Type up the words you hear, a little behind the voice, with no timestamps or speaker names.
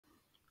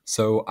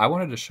So I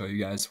wanted to show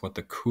you guys what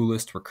the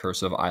coolest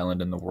recursive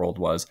island in the world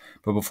was.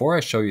 But before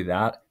I show you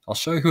that, I'll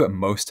show you what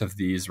most of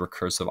these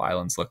recursive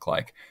islands look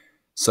like.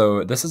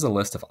 So this is a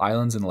list of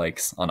islands and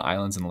lakes on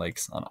islands and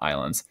lakes on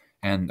islands.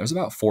 And there's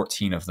about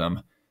 14 of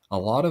them. A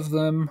lot of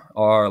them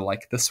are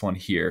like this one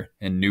here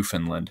in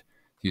Newfoundland.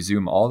 You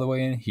zoom all the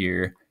way in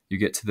here, you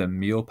get to the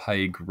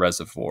Mealpaig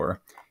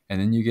Reservoir. And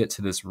then you get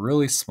to this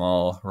really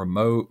small,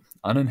 remote,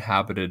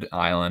 uninhabited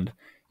island.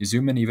 You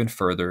zoom in even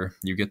further,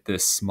 you get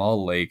this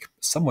small lake,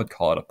 some would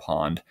call it a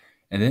pond,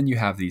 and then you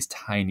have these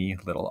tiny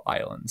little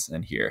islands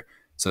in here.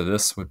 So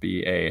this would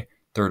be a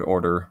third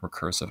order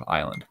recursive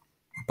island.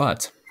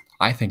 But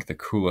I think the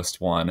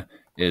coolest one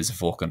is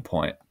Vulcan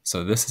Point.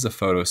 So this is a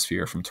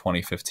photosphere from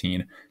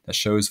 2015 that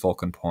shows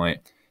Vulcan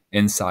Point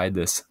inside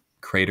this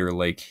crater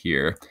lake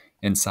here,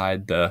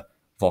 inside the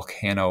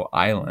Volcano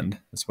Island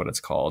is what it's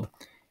called,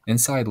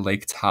 inside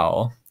Lake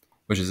Taal,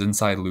 which is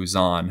inside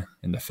Luzon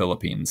in the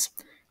Philippines.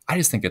 I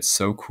just think it's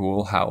so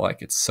cool how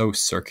like it's so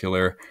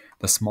circular.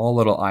 The small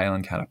little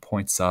island kind of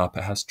points up.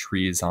 It has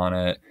trees on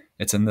it.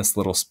 It's in this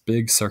little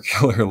big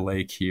circular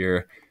lake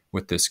here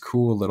with this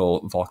cool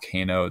little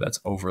volcano that's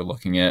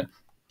overlooking it.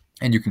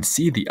 And you can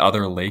see the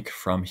other lake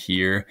from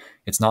here.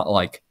 It's not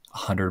like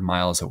 100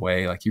 miles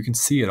away. Like you can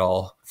see it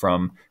all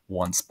from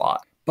one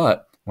spot.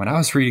 But when I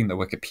was reading the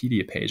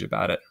Wikipedia page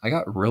about it, I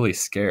got really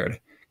scared.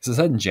 Because it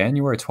said in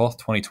January 12th,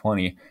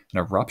 2020, an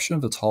eruption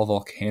of the tall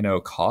volcano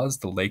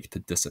caused the lake to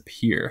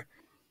disappear.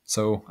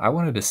 So I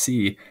wanted to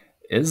see,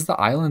 is the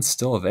island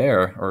still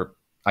there? Or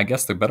I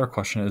guess the better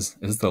question is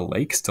the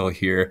lake still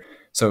here?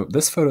 So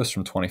this photo is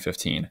from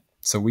 2015.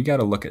 So we got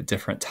to look at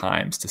different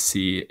times to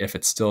see if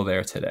it's still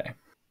there today.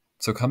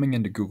 So coming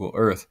into Google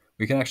Earth,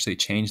 we can actually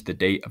change the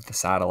date of the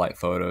satellite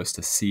photos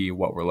to see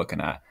what we're looking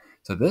at.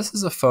 So this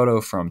is a photo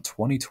from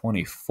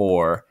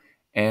 2024,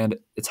 and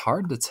it's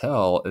hard to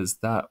tell, is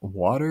that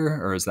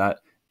water or is that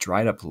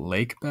dried up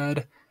lake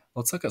bed?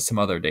 Let's look at some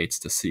other dates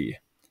to see.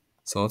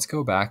 So let's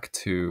go back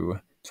to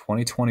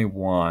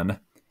 2021,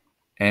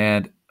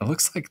 and it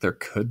looks like there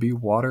could be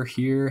water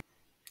here.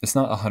 It's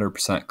not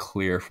 100%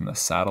 clear from the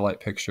satellite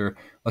picture.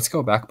 Let's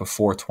go back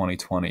before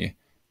 2020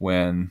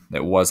 when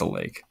it was a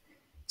lake.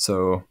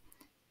 So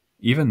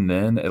even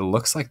then, it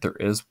looks like there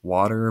is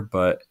water,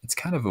 but it's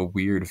kind of a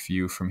weird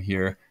view from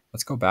here.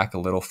 Let's go back a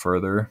little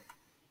further.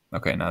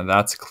 Okay, now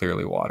that's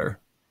clearly water.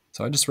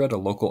 So I just read a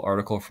local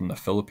article from the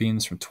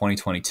Philippines from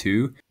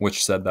 2022,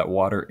 which said that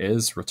water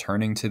is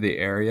returning to the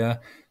area.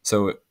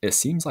 So it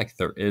seems like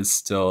there is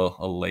still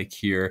a lake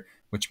here,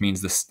 which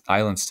means this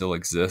island still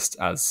exists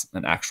as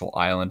an actual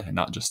island and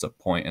not just a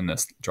point in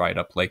this dried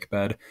up lake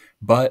bed.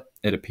 But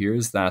it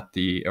appears that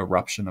the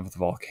eruption of the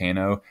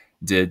volcano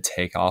did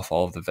take off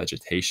all of the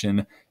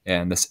vegetation,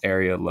 and this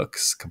area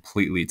looks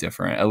completely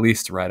different, at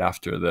least right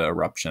after the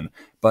eruption.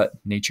 But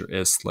nature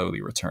is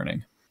slowly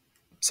returning.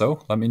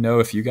 So let me know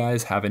if you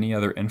guys have any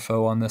other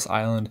info on this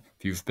island,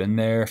 if you've been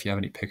there, if you have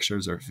any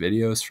pictures or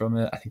videos from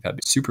it. I think that'd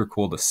be super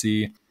cool to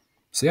see.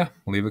 So yeah,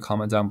 leave a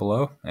comment down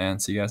below and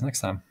see you guys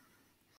next time.